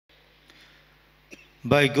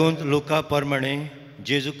बैगुंत Luca प्रमाणे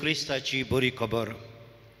जेजू क्रिस्ताची बरी खबर।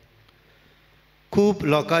 खूब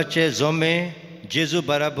लोकांचे जोमे जेजू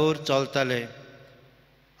बराबर चलताले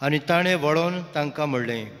आनी ताणें वळोन तांकां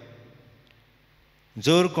म्हणलें,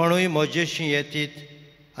 जर कोणूय म्हजेशी येतीत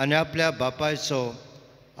आनी आपल्या बापायचो,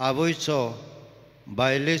 आवयचो,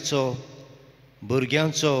 बायलेचो,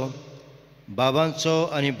 भुरग्यांचो, बाबांचो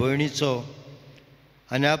आनी भयणीचो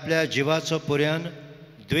आनी आपल्या जिवाचो पुर्यान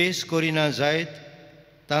द्वेस करिना जायत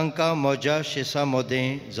तांकां म्हज्या शेसा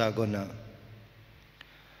मोदें जागो ना।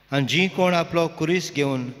 आनी जीं कोण आपलो कुरीस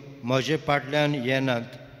घेवन म्हजे फाटल्यान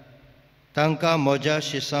येनात तांकां म्हज्या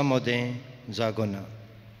शेसा मोदें जागो ना।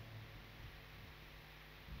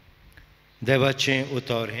 देवाचें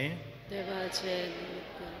उतर हें।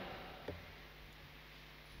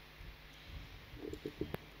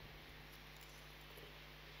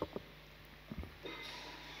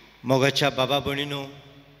 मोगाच्या बाबा भयणीनो,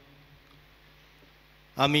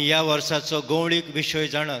 आमी ह्या वर्साचो गवळीक विशय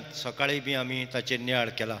जाणात। सकाळीं बी आमी ताचेर नियाळ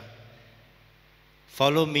केला।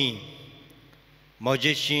 फॉलो मी,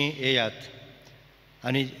 म्हजेशी येयात।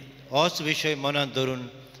 आनी होच विशय मनांत धरून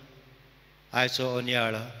आयचो हो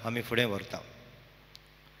नियाळ आमी फुडें व्हरता।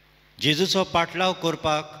 जेजूचो पाटलाव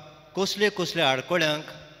करपाक कसले कसले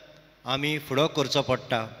आडखळ्यांक आमी फुडो करचो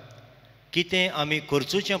पडटा, कितें आमी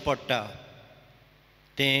करचुचें पडटा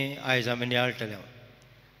तें आयज आमी नियाळटले।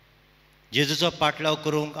 जेजूचो पाटलाव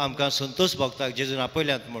करूंक आमकां संतोश भोगताक जेजून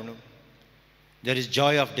आपयल्यात म्हणून देर इज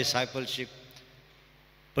जॉय ऑफ डिसायपलशीप।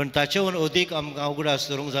 पण ताचेवन अदीक आमकां उगडास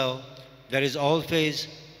करूंक जाय, there is always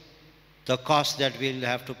the cost that will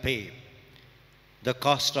have to pay, the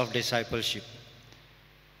cost of डिसायपलशीप।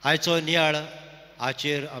 आयचो नियाळ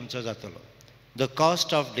हाचेर आमचो जातलो। द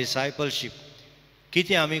कॉस्ट ऑफ डिसायपलशीप,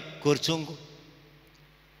 कितें आमी करचूंक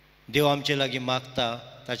देव आमचे लागीं मागता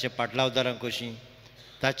ताचे पाटलावदारां कशीं,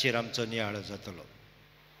 ताचेर आमचो नियाळ जातलो।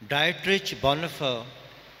 डायट्रीच बॉनफर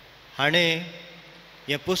हाणें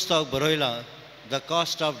हें पुस्तक बरयलां, द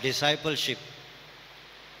कॉस्ट ऑफ डिसायपलशीप।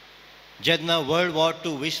 जेन्ना वर्ल्ड वॉर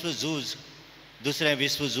II विश्वझूज, दुसरें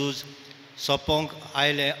विश्वझूज सोंपोंक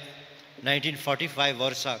आयलें 1945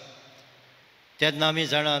 वर्साक, तेन्ना आमी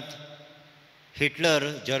जाणात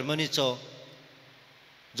हिटलर जर्मनीचो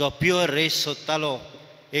जो प्युअर रेस सोदतालो,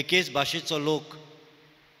 एकेच भाशेचो लोक,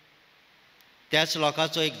 त्याच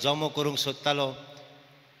लोकांचो एक जमो करूंक सोदतालो,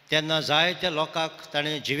 तेन्ना जायत्या लोकांक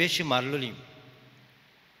ताणें जिवेशी मारलेली।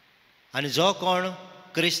 आनी जो कोण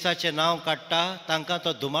क्रिस्ताचें नांव काडटा तांकां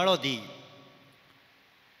तो धुमाळो दी।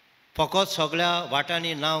 फकत सगळ्या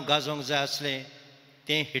वाटांनी नांव गाजोंक जाय आसलें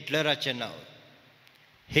तें हिटलराचें नांव,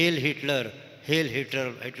 हेल हिटलर, हेल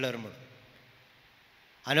हिटलर हिटलर म्हूण।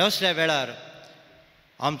 आनी असल्या वेळार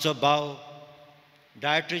आमचो भाव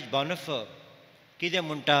डायट्रीच बॉनफर कितें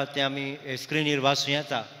म्हणटा तें आमी स्क्रिनीर वाचूं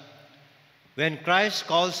येता। Wien Christ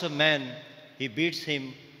calls a man he beads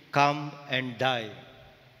him come and डाय।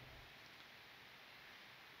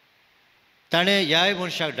 ताणें ह्याय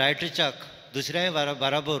मनशाक, डायट्रीचाक, दुसऱ्याय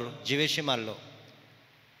बराबर जिवेशी मारलो।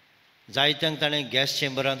 जायत्यांक ताणें गॅस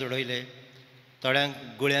चेंबरांत उडयले, थोड्यांक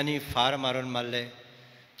गुळयांनी फार मारून मारले,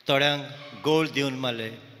 थोड्यांक गोळ दिवन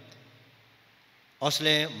मारले।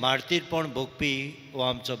 असलें मारतीरपण भोगपी हो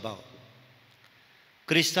आमचो भाव।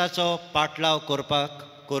 क्रिस्ताचो पाटलाव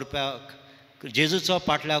करपाक जेजूचो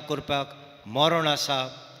पाटलाव करपाक मरण आसा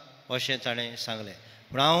अशें ताणें सांगलें।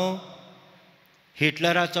 पूण हांव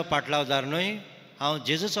हिटलराचो पाटलावदार न्हय, हांव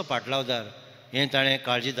जेजूचो पाटलावदार हें ताणें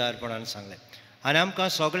काळजीदारपणान सांगलें। आनी आमकां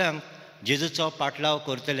सगळ्यांक जेजूचो पाटलाव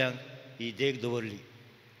करतल्यांक ही देख दवरली।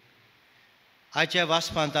 आयच्या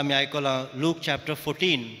वाचपांत आमी आयकलां look chapter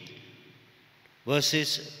 14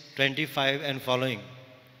 versus 25 end following.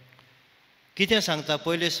 कितें सांगता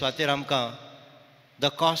पयले सुवातेर आमकां the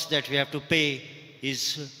cost that we have to pay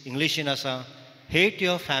is इंग्लिशीन आसा, hate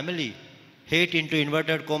your family, hate into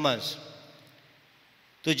inverted commas.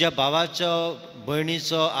 तुज्या भावाचो,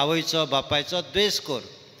 भयणीचो, आवयचो, बापायचो द्वेस कर,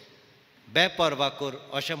 बेपरवा कर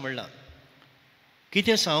अशें म्हणलां।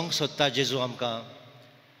 कितें सांगूंक सोदता जेजू आमकां?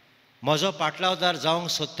 म्हजो पाटलावदार जावंक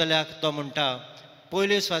सोदतल्याक तो म्हणटा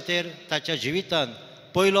पयले सुवातेर ताच्या जिवितांत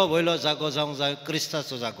पयलो वयलो जागो जावंक जाय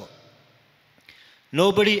क्रिस्ताचो जागो।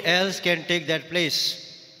 Nobody else can take that place.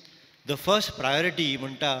 The first priority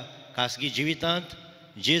म्हणटा खासगी जिवितांत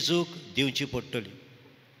जेजूक दिवची पडटली।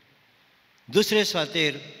 दुसरे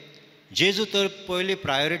सुवातेर जेजू तर पयली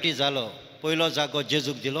प्रायोरिटी जालो, पयलो जागो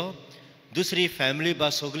जेजूक दिलो, दुसरी फॅमिली बा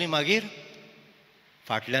सगळीं मागीर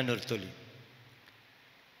फाटल्यान उरतली।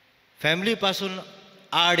 फॅमिली पासून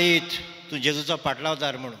आड येत तूं जेजूचो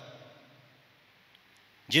पाटलावदार म्हणून,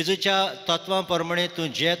 जेजूच्या तत्वां प्रमाणे तूं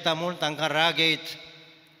जेता म्हूण तांकां राग येत,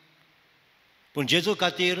 पूण जेजू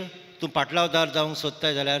खातीर तूं पाटलावदार जावंक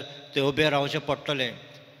सोदताय जाल्यार थंय उबें रावचें पडटलें.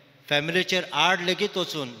 फॅमिलीचेर आड लेगीत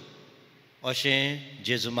वचून अशें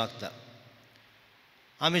जेजू मागता.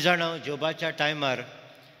 आमी जाणा जोबाच्या टायमार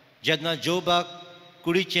जेन्ना जोबाक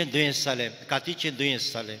कुडीचें दुयेंस जालें, कातीचें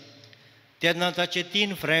दुयेंस जालें, तेन्ना ताचे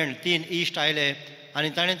 3 फ्रेंड 3 इश्ट आयले आनी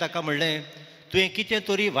ताणें ताका म्हणलें, तुवें कितें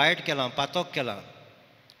तरी वायट केलां, पातक केलां.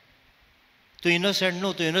 तूं इनोसंट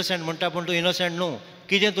न्हू, तूं इनोसंट म्हणटा पूण तूं इनोसंट न्हू,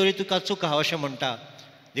 कितें तरी तुका चूक आहा अशें म्हणटा,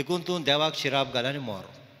 देखून तूं देवाक शिराप घाल आनी मोर.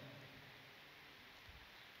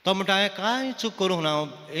 तो म्हणटा हांवें कांय चूक करूंक ना,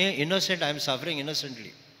 हें innocent, I am suffering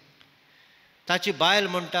innocently. ताची बायल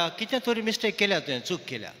म्हणटा कितें तरी मिस्टेक केल्या, तुवें चूक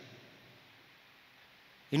केल्या.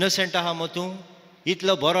 इनोसंट आहा मग तूं,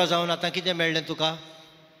 इतलो बरो जावन आतां कितें मेळ्ळें तुका?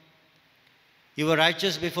 You were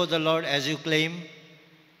रायचस before the Lord age you claim.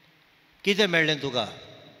 कितें मेळ्ळें तुका?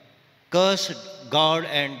 कर्स गॉड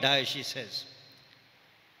एंड डाय, शी सेज.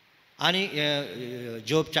 आनी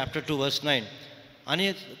जोब चॅप्टर 2 वर्स 9 आनी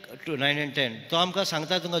 9 and 10 तो आमकां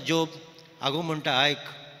सांगता तुका जोब आगो म्हणटा, आयक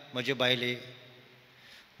म्हजे बायले,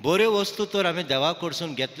 बऱ्यो वस्तू तर आमी देवा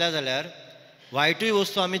कडसून घेतल्या जाल्यार वायटूय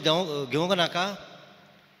वस्तू आमी घेवंक नाका.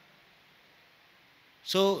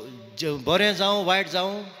 सो बरें जावं वायट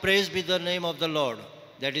जावं, praise be the name of the Lord,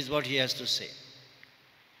 that is what he has to से.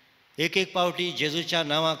 एक एक पावटी जेजूच्या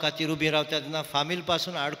नांवा खातीर उबी रावता तेन्ना फामील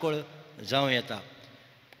पासून आडकोळ जावं येता.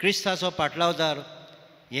 क्रिस्ताचो पाटलावदार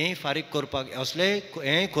हेंय फारीक करपाक, असले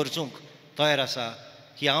हेंय खर्चूंक तयार आसा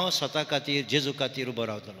की हांव स्वता खातीर जेजू खातीर उबो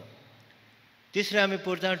रावतलो. तिसरें आमी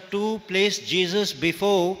पळयता, to place Jesus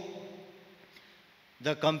before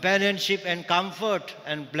the कंपॅनियनशीप end comfort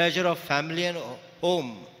end pleasure of family end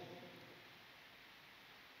home.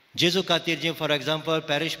 जेजू खातीर जी फॉर एग्जाम्पल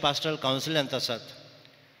पॅरिश पास्टल कावन्सिलांत आसात,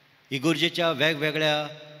 इगुर्जेच्या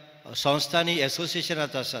वेगवेगळ्या संस्थांनी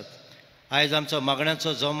एसोसिएशनांत आसात. आयज आमचो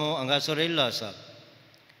मागण्यांचो जमो हांगासर येयल्लो आसा.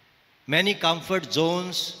 Many comfort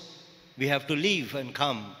zones we have to leave and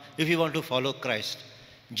come if we want to follow Christ.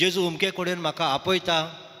 जेजू उमके कडेन म्हाका आपयता,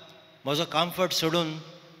 म्हजो कम्फर्ट सोडून,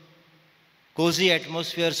 कोझी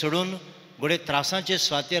एटमॉस्फियर सोडून घोडे त्रासांचे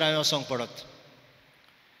स्वातेर हांवें वचोंक पडत.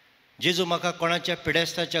 जेजू म्हाका कोणाच्या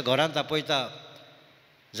पिडेस्ताच्या घरांत आपयता,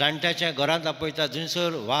 जाणट्याच्या घरांत आपयता,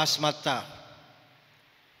 जंयसर वास मारता,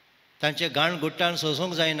 तांचे घाण गुट्टान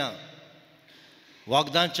सोसूंक जायना,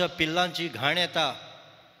 वखदांच्या पिल्लांची घाण येता.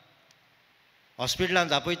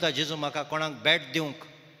 हॉस्पिटलांत आपयता जेजू म्हाका कोणाक बॅड दिवंक,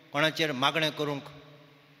 कोणाचेर मागणें करूंक,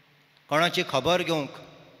 कोणाची खबर घेवंक.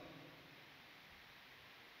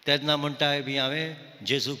 तेन्ना म्हणटाय बी हांवें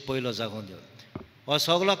जेजूक पयलो जागोवन दिवन. हो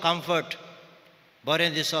सगलो कम्फर्ट,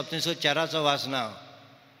 बरें दिसप, थंयसर चेराचो वास ना,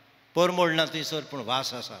 परमोड ना थंयसर, पूण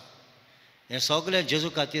वास आसा. हें सगलें जेजू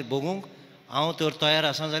खातीर भोगूंक हांव तर तयार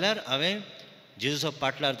आसा जाल्यार हांवें जेजूचो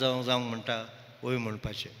पाटलार जावंक म्हणटा वय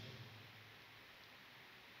म्हणपाचें.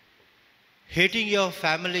 Hating your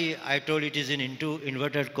family, I told it is in into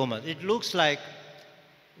inverted commas. It looks like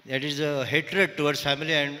that is a hatred towards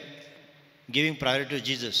family and giving priority to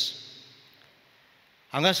Jesus.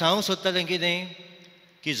 हांगा सांगूंक सोदतालें कितें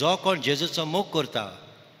की जो कोण जेजूचो मोग करता,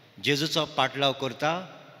 जेजूचो पाटलाव करता,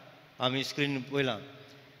 आमी स्क्रीन पळयलां.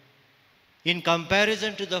 In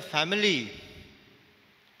comparison to the family,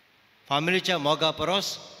 फॅमिलीच्या Moga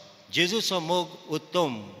परस जेजूचो मोग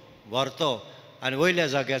उत्तम, व्हरतो आनी वयल्या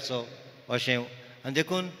जाग्याचो अशें. आनी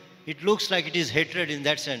देखून it looks like it is hatred in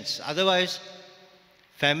that sense. Otherwise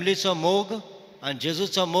फॅमिलीचो मोग आनी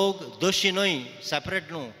जेजूचो मोग दोशी न्हय,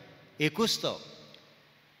 सेपरेट न्हू, एकूच तो.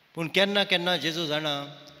 पूण केन्ना केन्ना जेजू जाणा,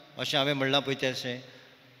 अशें हांवें म्हणलां पळय तशें,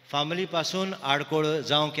 फॅमिली पासून आडकोळ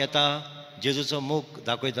जावंक येता जेजूचो मोग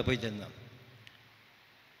दाखयता पळय तेन्ना.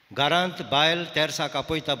 घरांत बायल तेरसाक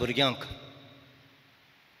आपयता भुरग्यांक,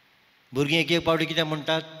 भुरगीं एक एक पावटी कितें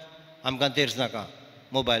म्हणटात, आमकां तेर्स नाका,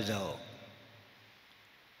 मोबायल जावो.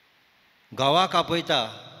 घोवाक आपयता,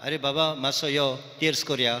 अरे बाबा मातसो यो तेर्स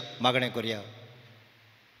करया, मागणें करया.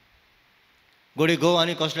 घोडी घोव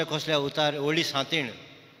आनी कसले कसले उतार, व्हडली सांतीण,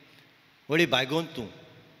 व्हडली बायगोंत तूं.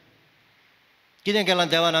 कितें केलां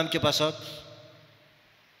देवान आमचे पासत?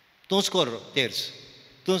 तूंच कर तेर्स,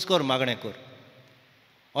 तूंच कर मागणें कर.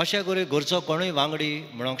 अशें करून घरचो कोणूय वांगडी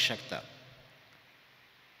म्हणूंक शकता.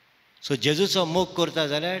 सो जेजूचो मोग करता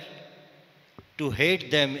जाल्यार to hate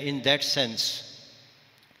them in that sense.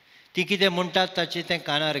 ती कितें म्हणटात ताचें तें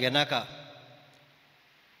कानार घेनाका.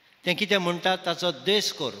 तें कितें म्हणटात ताचो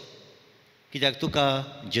देस कर, कित्याक तुका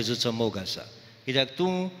जेजूचो मोग आसा, कित्याक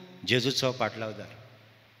तूं जेजूचो पाटलावदार.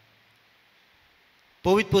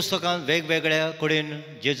 पवित्र पुस्तकांत वेगवेगळ्या कडेन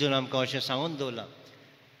जेजून आमकां अशें सांगून दवरलां.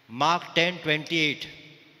 मार्क 10:28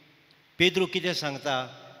 पेद्रू कितें सांगता,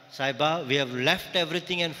 सायबा we have left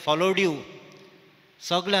everything end followed you.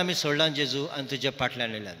 सगळें आमी सोडलां जेजू आनी तुज्या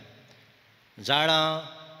फाटल्यान येयल्यान. झाडां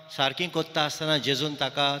सारकीं कोत्ता आसतना जेजून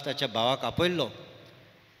ताका ताच्या भावाक आपयल्लो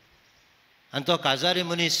आनी तो काजारी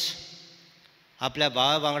मनीस आपल्या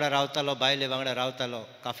भावा वांगडा रावतालो बायले वांगडा रावतालो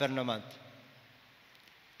काफेर्नौमांत.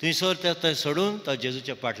 थंयसर तो थंय सोडून तो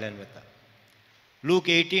जेजूच्या फाटल्यान वता. लूक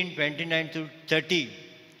 18:29-30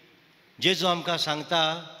 जेजू आमकां सांगता,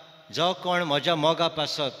 जो कोण म्हज्या मोगाप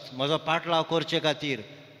आसत, म्हजो पाटलाव करचे खातीर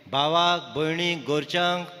भावाक भयणीक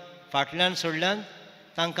घरच्यांक फाटल्यान सोडल्यान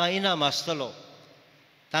तांकां इनाम आसतलो.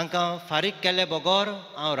 तांकां फारीक केले बगोर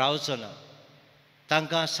हांव रावचो ना.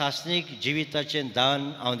 तांकां सासणीक जिविताचें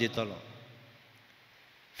दान हांव दितलो.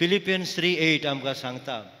 फिलिपियन्स 3:8 आमकां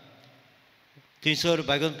सांगता, थंयसर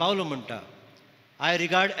बागून पावलो म्हणटा, I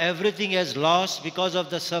regard everything as loss because of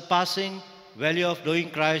the surpassing value of knowing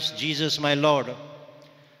Christ Jesus my Lord.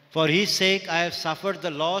 For his sake I have suffered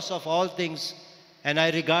the loss of all things and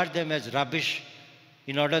I regard them as rubbish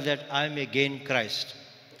in order that I may gain Christ.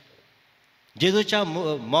 जेजूच्या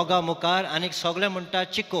Moga मुखार आनीक सगळें म्हणटा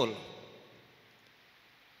चिकोल.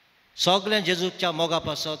 सगळें जेजूच्या मोगा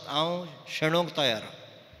पासत हांव शेणोवंक तयार.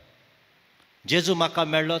 जेजू म्हाका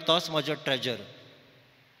मेळ्ळो तोच म्हजो ट्रेजर,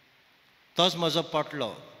 तोच म्हजो पोटलो,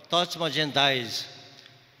 तोच म्हजें दायज.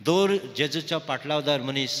 दोर जेजूच्या पाटलावदार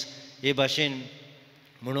मनीस हे भाशेन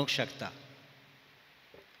म्हणूंक शकता.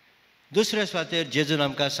 दुसऱ्या सुवातेर जेजून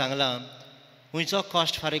आमकां सांगलां खंयचो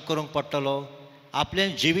कॉस्ट फारीक करूंक पडटलो,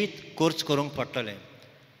 आपलें जिवीत कोर्च करूंक पडटलें.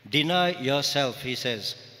 Deny your self, he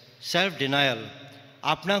says. Self denial,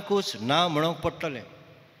 आपणाकूच ना म्हणूंक पडटलें.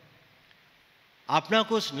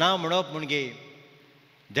 आपणाकूच ना म्हणप म्हणजे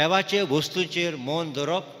देवाचे वस्तूंचेर मौन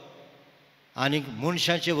धरप आनी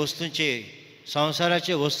मनशाचे वस्तूंचेर,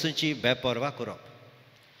 संवसाराचे वस्तूंची बेपर्वा करप.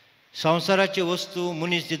 संवसाराच्यो वस्तू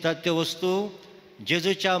मनीस दितात त्यो वस्तू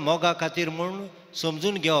जेजूच्या मोगा खातीर म्हूण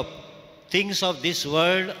समजून घेवप. Things of these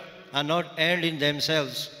world R not and in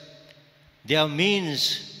themselves. They are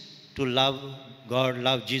means to love God,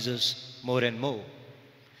 love Jesus more and more.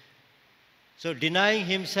 So denying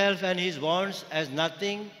himself and his wants as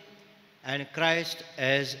nothing and Christ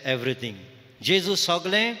as everything. जेजू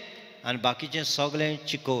सगळें आनी बाकीचें सगळें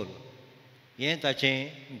चिकोल, हें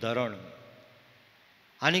ताचें धोरण.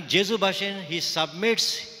 आनी जेजू भाशेन ही submits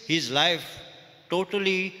his life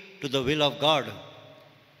totally two the will of God.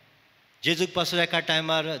 जेजूक पासून एका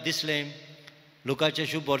टायमार दिसलें, लुकाचें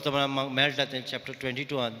शुभ वर्तमान म्हाका मेळटा तें चॅप्टर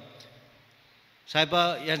 22 सायबा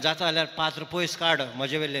हें जाता जाल्यार पात्र पयस काड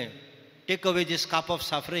म्हजे वेलें, take away this cup of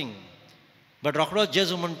suffering. But रोखडोच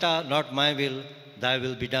जेजू म्हणटा, नॉट माय वील दाय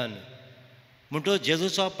वील बी डन. म्हणटूच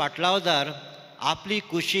जेजूचो पाटलावदार आपली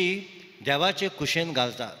खुशी देवाचे कुशेन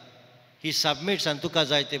घालता. ही सबमिट्स आनी तुका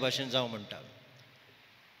जाय ते भाशेन जावं म्हणटा.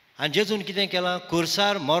 आनी जेजून कितें केलां,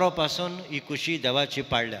 खुर्सार मरो पासून ही खुशी देवाची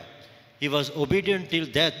पाळल्या. He was obedient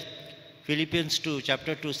till death. Philippines 2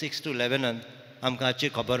 chapter 2 6-11 आमकां हाची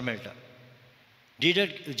खबर मेळटा.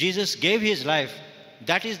 Jesus gave his life.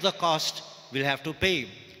 That is the cost we'll have to pay.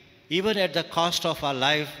 Even at the cost of our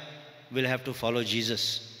life, we'll have to follow Jesus.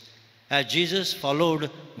 As Jesus followed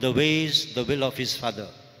the ways, the will of his Father.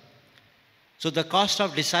 So the cost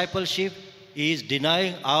of discipleship is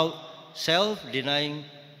denying ourselves, denying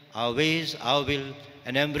our ways, our will,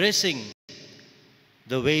 and embracing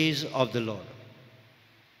the ways of the Lord.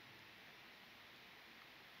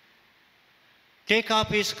 Take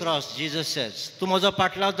up his cross, Jesus says. तूं म्हजो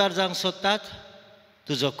पाटलावदार जावंक सोदतात,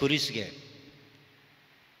 तुजो कुरीस घे.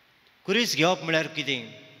 कुरीस घेवप म्हळ्यार कितें?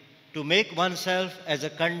 To make oneself as a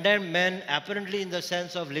condemned man, apparently in the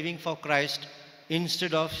sense of living for Christ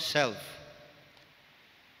instead of self.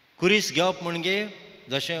 कुरीस घेवप म्हणजे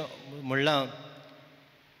जशें म्हणलां,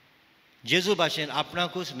 जेजू भाशेन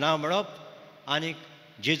आपणाकूच ना म्हणप आनी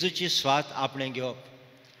जेजूची स्वात आपणें घेवप.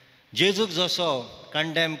 जेजूक जसो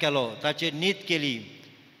कंडेम केलो, ताचेर नीत केली,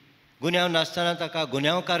 गुन्यांव नासतना ताका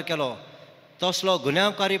गुन्यांवकार केलो, तसलो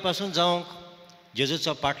गुन्यांवकारी पासून जावंक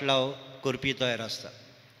जेजूचो पाटलाव करपी तयार आसता.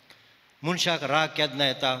 मनशाक राग केन्ना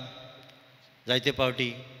येता, जायते फावटी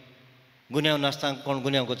गुन्यांव नासतना कोण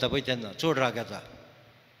गुन्यांव करता पळय तेन्ना चड राग येता.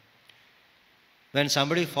 When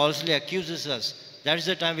somebody falsely accuses us, that is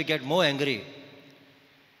the time we get more angry.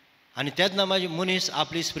 आनी तेन्ना म्हाजी मनीस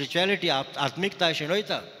आपली स्पिरिच्युएलिटी, आत्मिकताय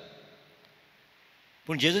शेणयता.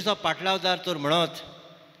 पूण जेजूचो पाटलावदार तर म्हणत,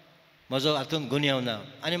 म्हजो हातूंत गुन्यांव ना.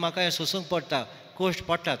 आनी म्हाका हें सोसूंक पडटा, कोश्ट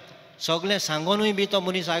पडटात. सगळें सांगूनूय बी तो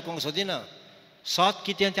मनीस आयकोंक सोदिना. सोत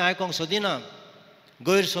कितें तें आयकोंक सोदिना.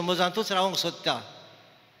 गैरसमजांतूच रावंक सोदता.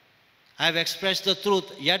 I have expressed the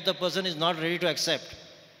truth, yet the person is not ready to accept.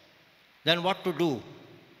 Then what to do?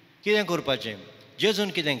 कितें करपाचें? जेजून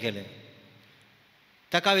कितें केलें?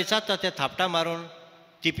 ताका विचारता तें थापटां मारून,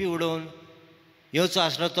 तिपी उडोवन, येवचो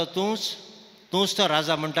आसलो तो तूंच तो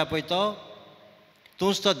राजा म्हणटा पळय तो,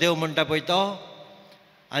 तूंच तो देव म्हणटा पळय तो.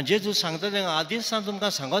 आनी जेजू सांगता तेंगा आदींच सावन तुमकां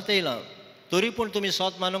सांगत येयलां, तरी पूण तुमी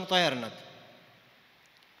सोत मानूंक तयार नात.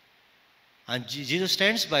 And Jesus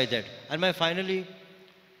stands by that. And finally,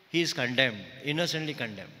 he is condemned, innocently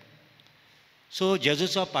condemned. So,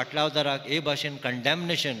 जेजूचो पाटलावदाराक हे भाशेन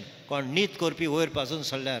कंडेमनेशन कोण नीत करपी वयर पासून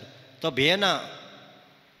सल्ल्यार तो भियेना.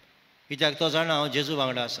 कित्याक तो जाणा हांव जेजू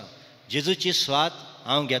वांगडा आसा. जेजूची स्वात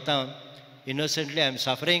हांव घेतां, इनोसंटली आय एम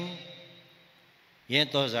सफरींग, हें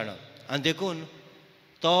तो जाणा. आनी देखून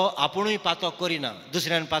तो आपुणूय पातक करिना,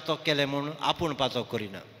 दुसऱ्यान पातक केलें म्हूण आपूण पातक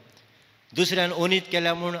करिना, दुसऱ्यान ओनीत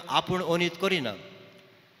केल्या म्हूण आपूण ओनीत करिना,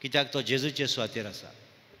 कित्याक तो जेजूचे स्वातेर आसा.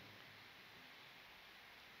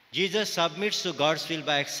 Jesus submits to God's will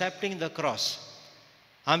by accepting the cross.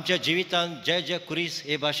 आमच्या जिवितांत जे जे कुरीस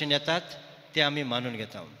हे भाशेन येतात ते आमी मानून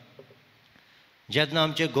घेता. जेन्ना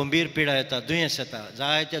आमचे गंभीर पिडा येता, दुयेंस येता,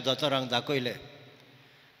 जायते दोतोरांक दाखयले,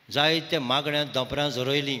 जायते मागण्यांत दोपरां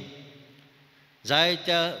झरोयलीं,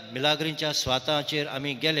 जायत्या मिलाग्रींच्या स्वातांचेर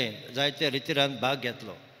आमी गेले, जायते रितीरांत भाग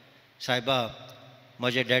घेतलो. सायबा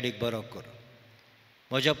म्हज्या डॅडीक बरो कर,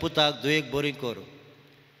 म्हज्या पुताक दुयेक बरी कर,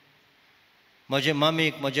 म्हजे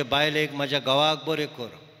मामीक, म्हजे बायलेक, म्हज्या घोवाक बरें कर.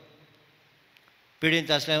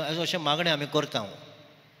 पिडींत आसले अशें मागणें आमी करता.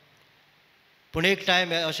 पूण एक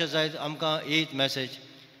टायम अशें जाय आमकां येयत मॅसेज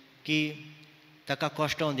की ताका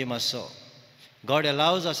कश्टां दी मातसो. God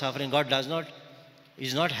अलावज a suffering. God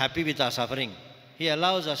is not happy with our suffering. He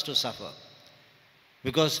allows us to suffer.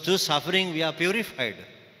 Because through suffering we are purified.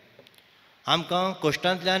 आमकां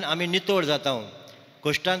कश्टांतल्यान आमी नितळ जाता,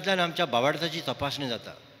 कश्टांतल्यान आमच्या भावार्थाची तपासणी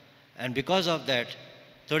जाता. And because of that,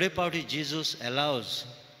 थोडे फावटी Jesus allows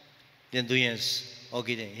तें दुयेंस ओ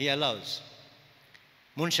कितें, He allows.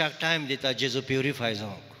 मनशाक टायम दिता जेजू प्युरिफाय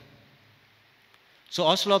जावंक. सो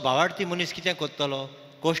असलो भावार्थी मनीस कितें करतलो?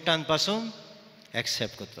 कश्टां पासून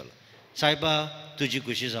एक्सेप्ट करतलो. सायबा तुजी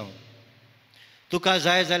खुशी जावं, तुका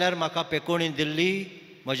जाय जाल्यार म्हाका पेकोवणी दिल्ली,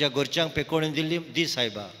 म्हज्या घरच्यांक पेकोवणी दिल्ली दी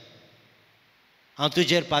सायबा, हांव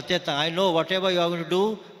तुजेर पातयतां. I know what ever you R going to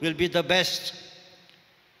do will be the best.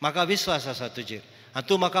 म्हाका विश्वास आसा तुजेर, आनी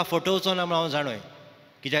तूं म्हाका फटोवचो ना म्हूण हांव जाणय.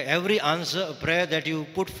 कित्याक every answer prayer that you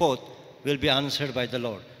put fourth will be answered by the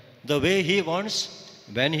Lord. The way He wants,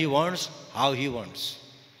 when He wants, how He wants.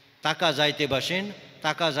 ताका जाय ते भाशेन,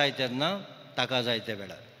 ताका जाय तेन्ना, ताका जाय ते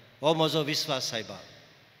वेळार. हो म्हजो विश्वास सायबा.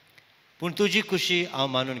 पूण तुजी खुशी हांव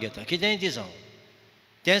मानून घेता, कितेंय ती जावं.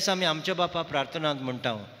 तेंच आमी आमच्या बापा प्रार्थनांत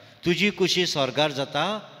म्हणटा, तुजी खुशी स्वर्गार जाता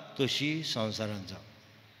तशी संवसारांत जावं.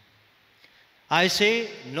 I say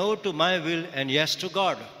no to my will and yes to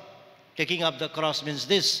God. Taking up the cross means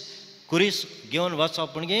this. कुरीस घेवन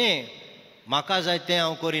वचप पूण गे म्हाका जाय तें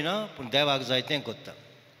हांव करिना, पूण देवाक जाय तें करता.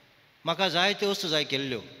 म्हाका जाय त्यो वस्तू जाय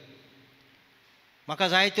केल्ल्यो, म्हाका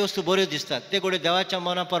जाय त्यो वस्तू बऱ्यो दिसतात, ते घोडे देवाच्या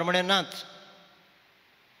मना प्रमाणे नात.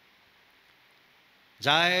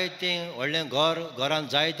 जाय तें व्हडलें घरांत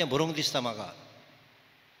जाय तें भरूंक दिसता म्हाका,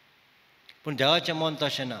 पूण देवाचें मन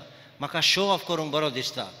तशें ना. म्हाका शो ऑफ करूंक बरो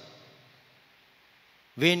दिसता,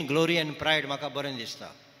 वेन ग्लोरी एंड प्रायड म्हाका बरें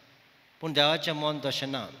दिसता, पूण देवाचें मन तशें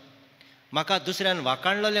ना. म्हाका दुसऱ्यान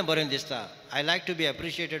वाखाणलेलें बरें दिसता. I like to be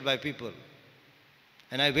appreciated by people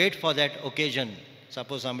end I weight for that occasion.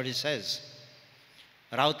 Suppose somebody says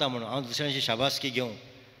रावता म्हणून हांव दुसऱ्यांची शाबासकी घेवं,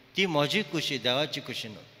 ती म्हजी खुशी, देवाची खुशी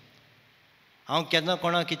न्हू. हांव केन्ना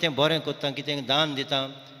कोणाक कितें बरें करता, कितें दान दिता,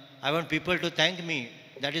 I want people to thank me,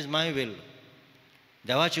 that is my will.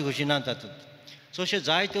 देवाची खुशी ना तातूंत. सो अशे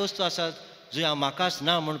जायते वस्तू आसात ज्यो हांव म्हाकाच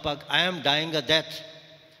ना म्हणपाक, I am dying a death.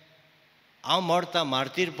 हांव मरता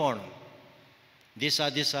मारतीरपण दिसा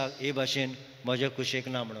दिसाक हे भाशेन म्हजे कुशेक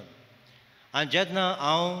ना म्हणून. आनी जेन्ना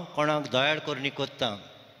हांव कोणाक दयाळ करणी कोत्ता,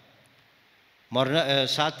 मरणा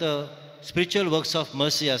 7 स्पिरिच्युअल वर्क्स ऑफ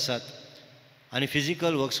मर्सी आसात आनी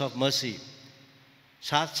फिजिकल वर्क्स ऑफ मर्सी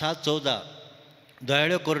 7, 7, 14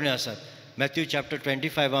 दयाळ्यो करण्यो आसात. मॅथ्यू चॅप्टर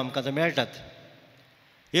 25 आमकां ते मेळटात.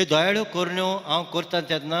 ह्यो दयाळ्यो करण्यो हांव करता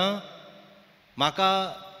तेन्ना म्हाका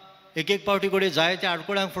एक एक पावटी कडेन जाय त्या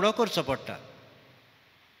आडकुळ्यांक फुडो करचो पडटा.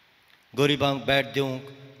 गरिबांक बॅट दिवंक,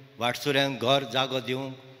 वाटसुऱ्यांक घर जागो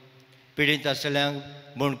दिवंक, पिडीत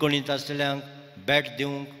आसलेल्यांक मणकोणीत आसलेल्यांक बॅट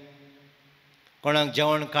दिवंक, कोणाक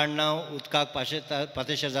जेवण काडना उदकाक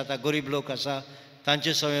पातेशेर जाता गरीब लोक आसा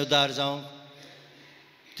तांचे सवय उदार जावंक,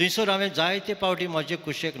 थंयसर हांवें जायते पावटी म्हजे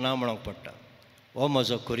कुशेक ना म्हणूंक पडटा. हो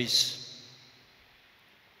म्हजो कुरीस.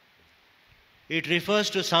 It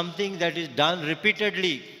refers to something that is done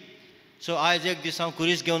repeatedly. So आयज एक दीस हांव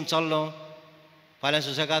कुरीस घेवन चल्लो, फाल्यां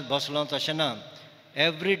सुसेगाद बसलो, तशें ना.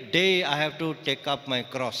 Every day I have to take up my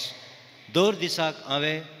cross. दर दिसाक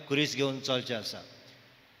हांवें कुरीस घेवन चलचें आसा.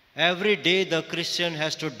 Every day the Christian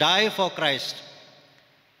has to dye for Christ.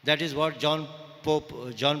 That is what John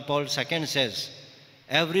Pope John Paul II says,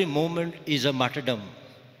 every moment is a martyrdom.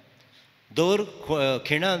 दर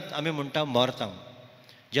खिणांत आमी म्हणटा मरता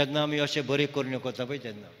जेन्ना आमी अशें बरी करून करता पळय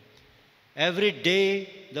तेन्ना. Every day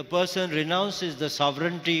the person रिनाउन्सीस the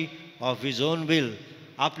sovereignty of his on will.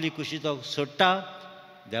 आपली खुशी तो सोडटा,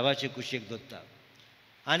 देवाची कुशीक दवरता.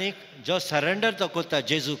 आनीक जो सरेंडर तो करता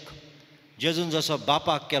जेजून जसो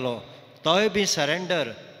बापाक केलो तोय बी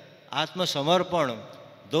सरेंडर, आत्मसमर्पण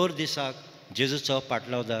दर दिसाक जेजूचो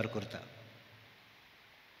पाटलावदार करता.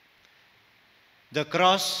 The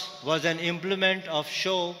cross was an implement of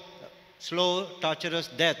slow, torturous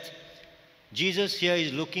death. Jesus here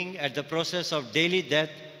is looking at the process of daily death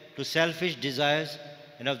to selfish desires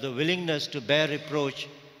and of the willingness to bear reproach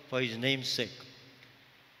for his name's sake.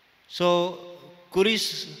 So, कुरीस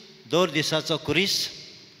दर दिसाचो कुरीस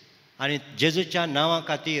आनी जेजूच्या नांवा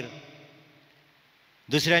खातीर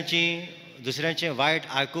दुसऱ्यांचे वायट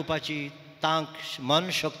आयकुपाची तांक मन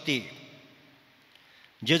शक्ती,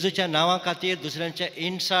 जेजूच्या नांवा खातीर दुसऱ्यांचे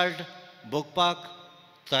इन्सल्ट भोगपाक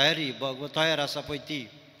तयार आसा पळय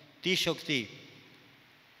ती शक्ती,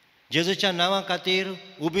 जेजूच्या नांवा खातीर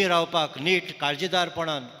उबी रावपाक नीट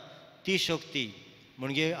काळजीदारपणान ती शक्ती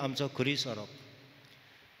म्हणजे आमचो खरी सोरोप.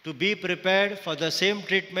 To be prepared for the same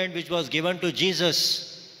treatment which was given to Jesus.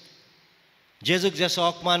 जेजूक जसो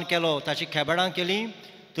अपमान केलो, ताची खेबडां केली,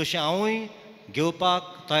 तशें हांवूय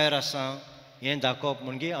घेवपाक तयार आसा हें दाखोवप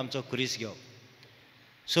म्हणजे आमचो खुरीस घेवप.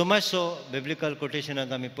 So much so, biblical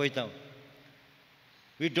quotationांत आमी पळयता,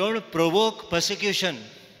 वी डोंट प्रोवोक पर्सिक्युशन.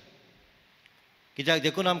 कित्याक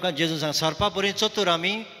देखून आमकां जेजू सांग सरपा परी चतूर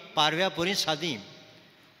आमी, पारव्या परी सादी.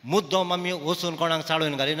 मुद्दम आमी वचून कोणाक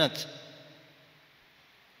चाळून घालिनात.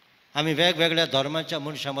 आमी वेगवेगळ्या धर्माच्या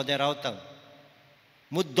मनशां मदें रावता,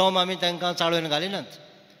 मुद्दम आमी तांकां चाळून घालिनात.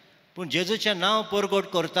 पूण जेजूचें नांव परगट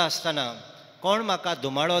करता आसतना कोण म्हाका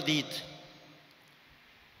धुमाळो दीत,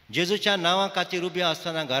 जेजूच्या नांवा खातीर उबी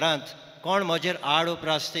आसतना घरांत कोण म्हजेर आड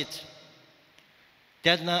उपरासतीत,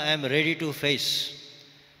 तेन्ना I am ready to face.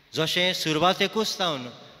 जशें सुरवातेकूच जावन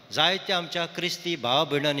जायत्या आमच्या क्रिस्ती भाव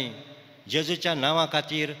भयणांनी जेजूच्या नांवा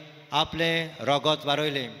खातीर आपलें रोगत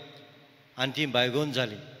वारयलें आनी ती बायगून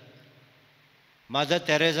जाली. मदर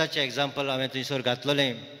तेरेजाचें एग्जाम्पल हांवें थंयसर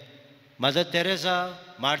घातलेलें. मदर तेरेजा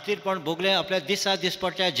मार्तीरपण भोगलें आपल्या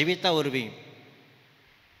दिसपट्ट्या जिविता वरवीं.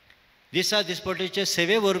 दिसपट्टेचे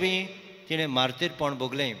सेवे वरवीं तिणें मार्तीरपण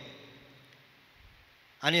भोगलें.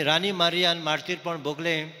 आनी राणी मारियान मार्तीरपण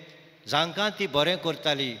भोगलें जांकां ती बरें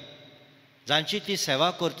करताली, जांची ती सेवा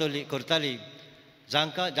करताली,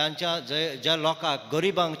 ज्या लोकांक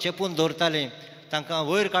गरिबांक चेपून दवरताले तांकां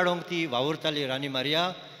वयर काडूंक ती वावुरताली राणी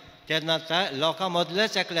मारिया. तेन्ना त्या लोकां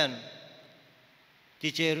मदलेच एकल्यान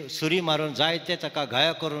तिचेर सुरी मारून जायते ताका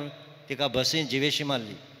घाया करून तिका बसीन जिवेशी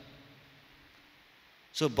मारली.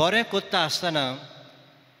 सो बरें कोत्ता आसतना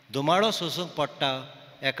धुमाळो सोसूंक पडटा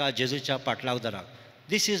एका जेजूच्या पाटलावदाराक.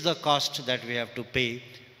 This is the cost that we have to pay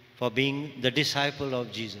for being the disciple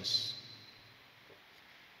of Jesus.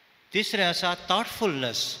 तिसरें आसा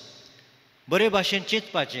thoughtfulness. बरे भाशेन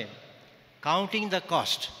चिंतपाचें, कावंटींग द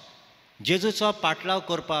कॉस्ट. जेजूचो पाटलाव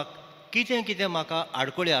करपाक कितें कितें म्हाका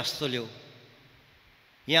आडकोळी आसतल्यो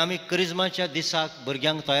हें आमी क्रिस्माच्या दिसाक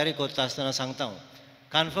भुरग्यांक तयारी करता आसतना सांगता.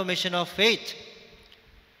 Confirmation of faith.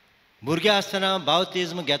 भुरगे आसतना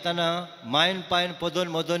बावतिज्म घेतना मायन पायन पदोन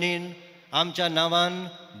मदोनीन आमच्या नांवान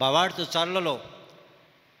भावार्थ चाललेलो.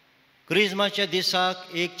 क्रिस्माच्या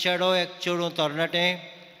दिसाक एक चेडो एक चेडूं तरणाटें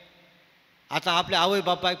आतां आपल्या आवय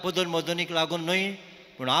बापायक पदोन मदोनीक लागून न्हय,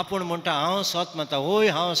 पूण आपूण म्हणटा हांव स्वत मानता, होय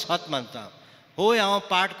हांव स्वत मानता, होय हांव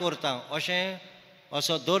पाठ करतां, अशें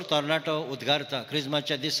असो दर तरणाटो उद्गारता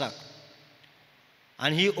क्रिस्माच्या दिसाक.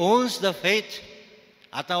 आनी ही ओन्स द फेथ.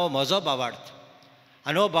 आतां हो म्हजो भावार्थ.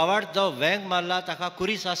 आनी हो भावार्थ जो वेंग मारला ताका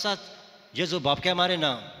कुरीस आसात. जेजू बापके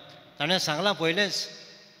मारिना. ताणें सांगलां पयलेंच,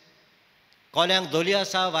 कोल्यांक दोली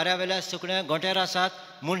आसा, वाऱ्या वेल्या सुकण्या गोंट्यार आसात,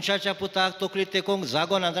 मनशाच्या पुताक तकली तेकोंक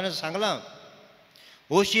जागो ना. ताणें सांगलां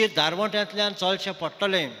ओशीर दारवट्यांतल्यान चलचें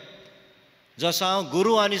पडटलें. जसो हांव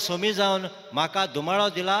गुरू आनी सोमी जावन म्हाका धुमाळो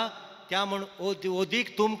दिला त्या म्हूण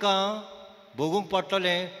ओदीक तुमकां भोगूंक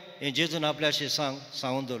पडटलें हें जेजून आपल्याशी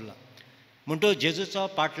सांगून दवरलां. म्हणटूच जेजूचो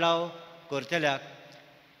पाटलाव करतल्याक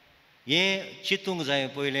हें चिंतूंक जाय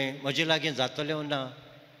पयलें, म्हजे लागीं जातलें ना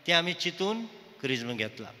तें आमी चिंतून क्रिस्म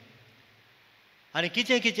घेतलां. आनी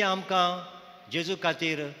कितें कितें आमकां जेजू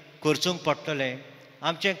खातीर करचूंक पडटलें.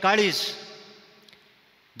 आमचें काळीज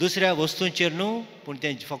दुसऱ्या वस्तूंचेर न्हू, पूण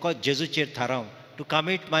तें फकत जेजूचेर थाराव. To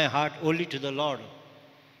commit my heart only two the Lord.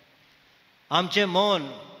 आमचें मन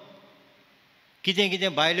कितें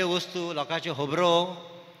कितें भायल्यो वस्तू, लोकांच्यो खबरो,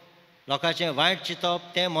 लोकांचें वायट चिंतप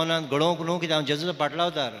तें मनांत घडोवंक न्हू, कित्याक हांव जेजूचो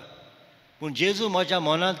पाटलावदार. पूण जेजू म्हज्या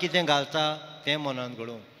मनांत कितें घालता तें मनांत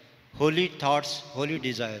घडोवं. Holy thoughts, Holy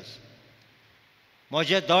desires.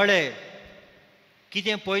 म्हजे दोळे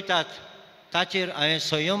कितें पळयतात ताचेर हांवें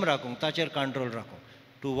संयम राखूंक, ताचेर control राखूंक.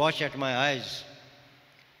 To watch at my आयज.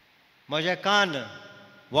 म्हजे कान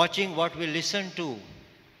watching what we listen to.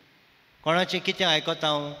 कोणाचें कितें आयकता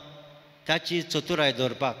हांव ताची चतुराय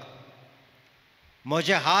दवरपाक.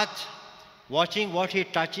 म्हजे हात watching what he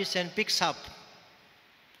टचीस end picks up.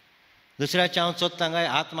 दुसऱ्याचे हांव चोत्तां काय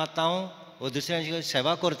हात मारता हांव वो दुसऱ्याची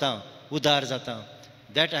सेवा करता, उदार जाता.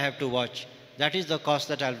 That I have to watch. That is the cost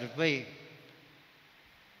that I will pay.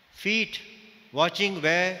 Feet watching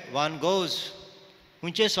way one goes.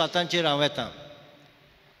 खंयचे स्वातांचेर हांव येता.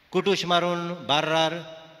 कुटूश मारून बार्रार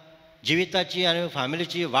जिविताची आनी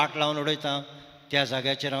फॅमिलीची वाट लावन उडयता त्या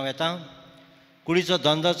जाग्याचेर हांव येता. कुडीचो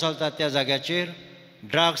धंदो चलता त्या जाग्याचेर.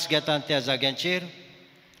 ड्रग्स घेता त्या जाग्यांचेर.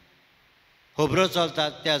 खोबरो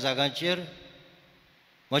चलतात त्या जाग्यांचेर.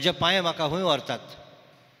 म्हजे पांय म्हाका खंय व्हरतात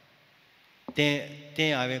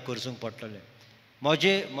तें हांवें करचूंक पडटलें.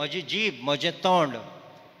 म्हजी जीब, म्हजें तोंड,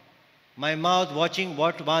 माय mouth watching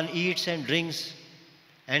what one Yeats end drinks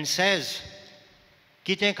end says.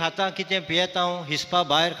 कितें खाता, कितें पियेता हांव हिसपा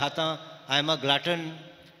भायर खाता. I am a ग्लाटन.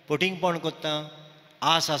 पोटिंगपण करता.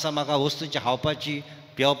 आस आसा म्हाका वस्तूंची खावपाची,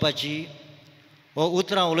 पेंवपाची. हो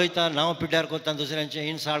उतरां उलयता, नांव पिड्ड्यार करता दुसऱ्यांचें,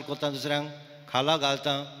 इन्सल्ट करता दुसऱ्यांक, खाला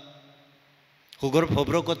घालता,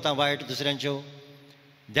 खोबरो करता वायट दुसऱ्यांच्यो.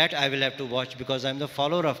 That I will have to watch because I am the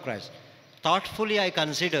follower of Christ. Thoughtfully I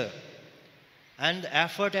consider and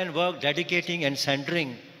effort and work dedicating and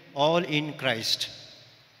centering all in Christ.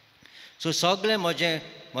 So सगळे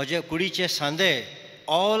म्हजे कुडीचे सांदे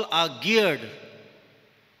all are geared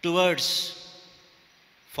towards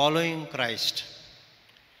following Christ.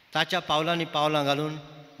 ताच्या पावलांनी पावलां घालून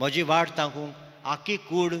म्हजी वाट तांकूंक आख्खी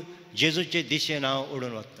कूड जेजूचे दिशेन हांव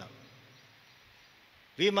ओडून वता.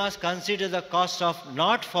 We must consider the cost of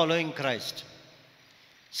not following Christ.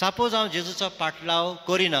 Suppose हांव जेजूचो पाटलाव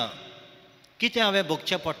करिना, कितें हांवें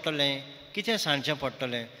भोगचें पडटलें, कितें सांडचें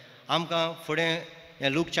पडटलें. आमकां फुडें हें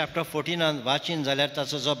लूक चॅप्टर 14 वाचीन जाल्यार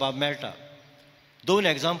ताचो जबाब मेळटा. 2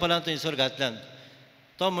 एग्जाम्पलां थंयसर घातल्यात.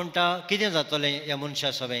 तो म्हणटा कितें जातलें ह्या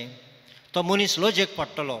मनशा सवें. तो मनीस लॉजेक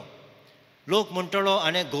पडटलो. लोक म्हणटलो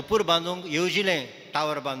आनी गोपूर बांदूंक येवजिलें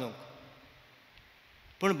टावर बांदूंक.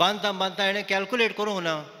 पूण बांदता बांदता हाणें कॅल्कुलेट करूंक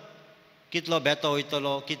ना कितलो बेतो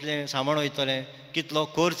वयतलो, कितलें सामान वयतलें, कितलो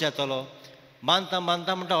खर्च येतलो. बांदता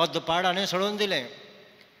बांदता म्हणटा अर्दपाड हाणें सोडून दिलें.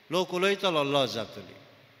 लोक उलयतलो लॉस जातली.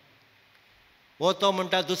 वो तो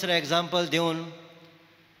म्हणटा दुसरें एग्जाम्पल दिवन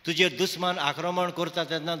तुजेर दुस्मान आक्रमण करता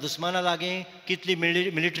तेन्ना दुस्माना लागीं कितली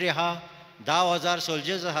मिलिटरी आहा, 10,000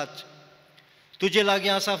 सोल्जर्स आहात. तुजे लागीं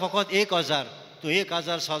आसा फकत 1,000. तूं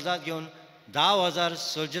 1,000 सोल्जाद घेवन 10,000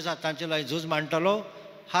 सोल्जर्स आहात तांचे लागीं झूज मांडटलो,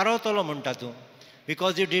 हारवतलो म्हणटा तूं.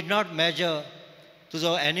 Because you did not major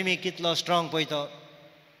तुजो एनिमी कितलो स्ट्रॉंग पळय तो.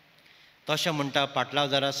 तशें म्हणटा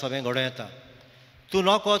पाटलावदारा सगळें घडोवन येता. तूं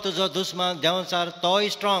नोको तुजो दुस्मान देंवचार, तोय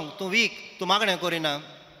स्ट्रॉंग, तूं वीक, तूं मागणें करिना.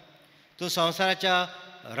 तूं संवसाराच्या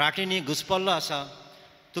राटींनी घुस्पल्लो आसा.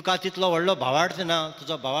 तुका तितलो व्हडलो भावार्थ ना,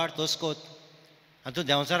 तुजो भावार्थ तोसकोत आनी तूं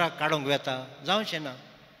देंवचाराक काडूंक वेता, जावचें ना.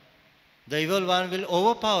 द इवल one will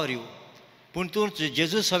over power you. पूण तूं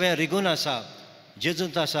जेजू सवें रिगून आसा,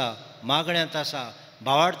 जेजूंत आसा, मागण्यांत आसा,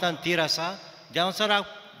 भावार्थांत तीर आसा, देंवचाराक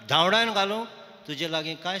धांवडावन घालूंक तुजे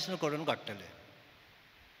लागीं कांयच न्हू करून काडटलें.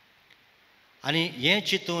 आनी हें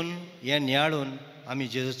चिंतून हें नियाळून आमी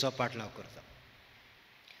जेजूचो पाटलाव करता.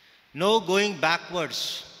 No going बॅकवर्ड्स.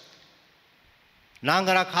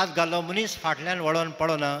 नांगराक हात घाल्लो मनीस फाटल्यान वळोन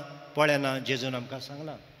पळयना जेजून आमकां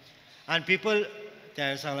सांगलां. आनी पीपल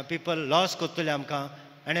तें सांगलां पीपल लॉस कोत्तले आमकां.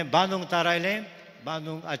 आनी बांदूंक तारायलें,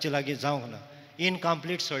 बांदूंक हाचे लागीं जावंक ना,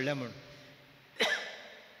 इनकम्प्लीट सोडलें म्हूण.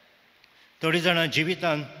 थोडीं जाणां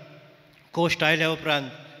जिवितांत कोश्ट आयल्या उपरांत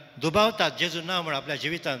दुबावतात जेजू ना म्हूण आपल्या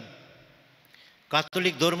जिवितांत.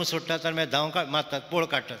 कातोलीक धर्म सोडटात आनी मागीर धांव मारतात, पोळ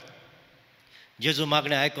काडटात. जेजू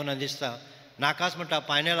मागणें आयकूना दिसता, नाकाच म्हणटा,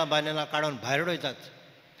 बायनेलां काडून भायर उडयतात.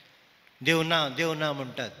 देव ना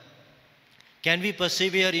म्हणटात. Can we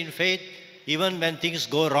पर्सिवियर in faith even Wien things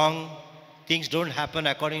go wrong, things don't happen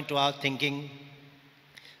according to our thinking,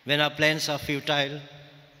 Wien our plans R फ्युटायल?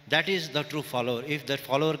 That is the true follower, if that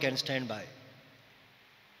follower can stand by.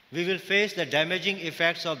 We will face the damaging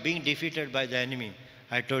effects of being defeated by the enemy.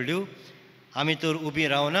 I told you, आमी तर उबी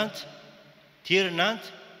रावनात, their नात,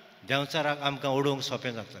 देंवचाराक आमकां उडोवंक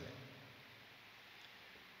सोंपें जातलें.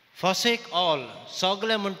 Forsake all.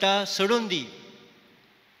 सगळें म्हणटा सोडून दी.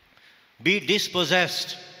 Be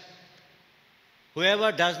dispossessed.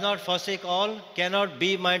 Whoever does not forsake all cannot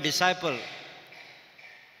be my disciple.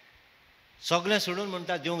 सगळें सोडून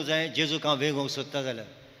म्हणटा दिवंक जाय जेजूक हांव वेगोवंक सोदता जाल्यार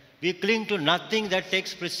we cling to nothing that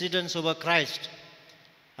text precedence over Christ.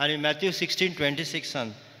 आनी मॅथ्यू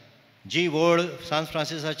 16:26 जी वळ सांत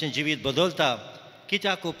फ्रांसिसाचें जिवीत बदलता,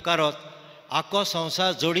 कित्याक उपकारत आख्खो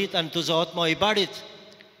संवसार जोडीत आनी तुजो आत्मो इबाडीत.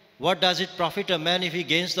 What does it profit a man if he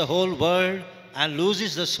gains the hole world and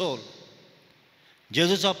लुजीस the soul.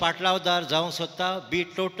 जेजूचो पाटलावदार जावंक सोदता, be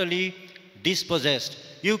totally dispossessed.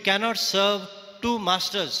 You cannot सर्व टू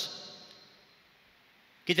मास्टर्स.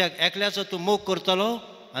 कित्याक एकल्याचो तूं मोग करतलो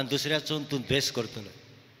आनी दुसऱ्याचो तूं द्वेस करतलो.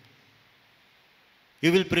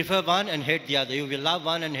 You will prefer one end hate the other. You will love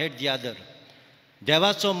one end hate the other.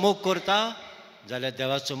 देवाचो मोग करता जाल्यार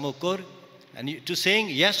देवाचो मोग कर. आनी to saying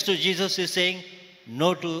yes to Jesus is saying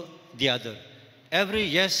no to the other. Every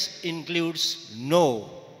yes includes no.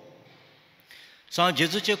 So हांव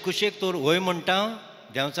जेजूचे cosec तर वय म्हणटा,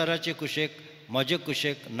 देंवचाराचे कुशेक म्हजे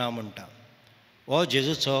कुशेक ना म्हणटा. हो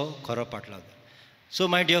जेजूचो खरो पाटलाव. So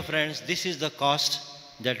my dear friends, this is the cost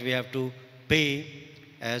that we have to pay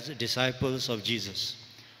as disciples of Jesus.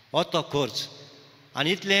 हो तो खर्च.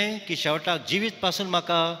 आनी इतलें की शेवटाक जिवीत पासून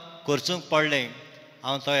म्हाका खर्चूंक पडलें,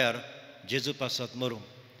 हांव तयार जेजू पासत मरूंक.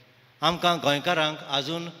 आमकां गोंयकारांक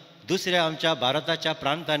आजून दुसऱ्या आमच्या भारताच्या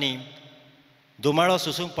प्रांतांनी दुमाळो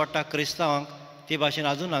सोंसूंक पडटा क्रिस्तांवांक, ते भाशेन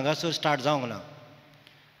आजून हांगासर स्टार्ट जावंक ना.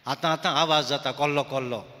 आतां आतां आवाज जाता कोल्लो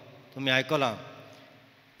कोल्लो. तुमी आयकलां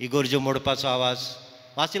इगोर्ज्यो मोडपाचो आवाज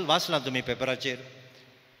वाचला तुमी पेपराचेर.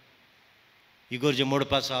 इगोर्ज्यो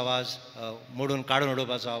मोडपाचो आवाज, मोडून काडून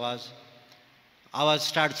उडोवपाचो आवाज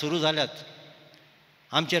स्टार्ट सुरू जाल्यात.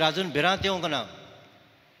 आमचेर आजून भिरांत येवंक ना.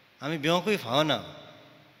 आमी भिवंकूय फावना.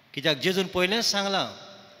 कित्याक जेजून पयलेंच सांगलां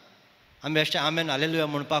आमी बेश्टे आमेन हालेलुया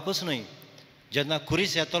म्हणपाकूच न्हय. जेन्ना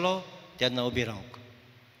खुरीस येतलो तेन्ना उबी रावंक.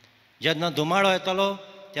 जेन्ना दुमाळो येतलो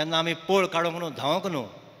तेन्ना आमी पळ काडूंक न्हू, धांवंक न्हू.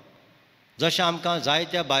 जशें आमकां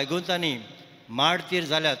जायत्या बायगुंतांनी माडतीर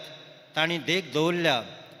जाल्यात, तांणी देख दवरल्या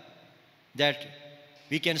that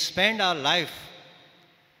we can spend our life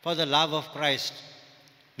for the love of Christ.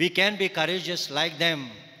 We can be courageous like them.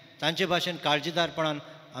 तांचे भाशेन काळजीदारपणान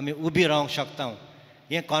आमी उबी रावंक शकता.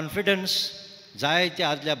 हें कॉन्फिडन्स जायत्या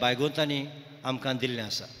आदल्या बायगुंतांनी आमकां दिल्लें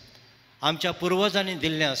आसा, आमच्या पुर्वजांनी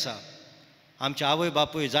दिल्लें आसा. आमच्या आवय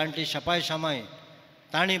बापूय, जाणटी शपाय शामाय,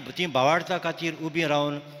 तांणी ती भावार्था खातीर उबी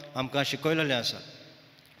रावन आमकां शिकयलेलें आसा.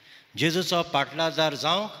 जेजूचो पाटलादार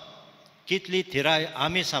जावंक कितली थिराय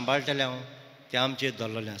आमी सांबाळटले तें आमचेर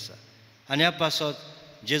दवरलेलें आसा. आनी ह्या पासत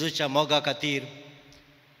जेजूच्या मोगा खातीर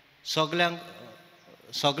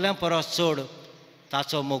सगळ्यां परस चड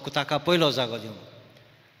ताचो मोग ताका पयलो जागो दिवंक.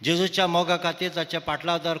 जेजूच्या मोगा खातीर ताचे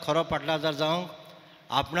पाटलादार, खरो पाटलादार जावंक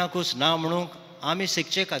आपणाकूच ना म्हणूंक आमी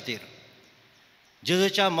शिकचे खातीर.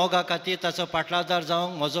 जेजूच्या मोगा खातीर ताचो पाटलादार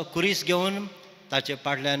जावंक म्हजो कुरीस घेवन ताचे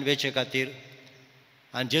पाटल्यान वेचे खातीर.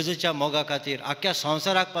 आनी जेजूच्या मोगा खातीर आख्ख्या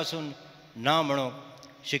संवसाराक पासून ना म्हणूंक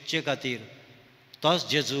शिकचे खातीर तोच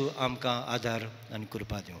जेजू आमकां आदार आनी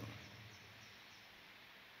कृपा दिवं.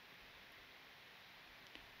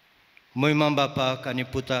 महिमा बापाक आनी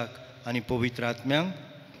पुताक आनी पवित्र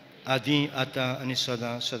आत्म्यांक आदीं आतां आनी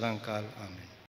सदां सदां काल. आमेन.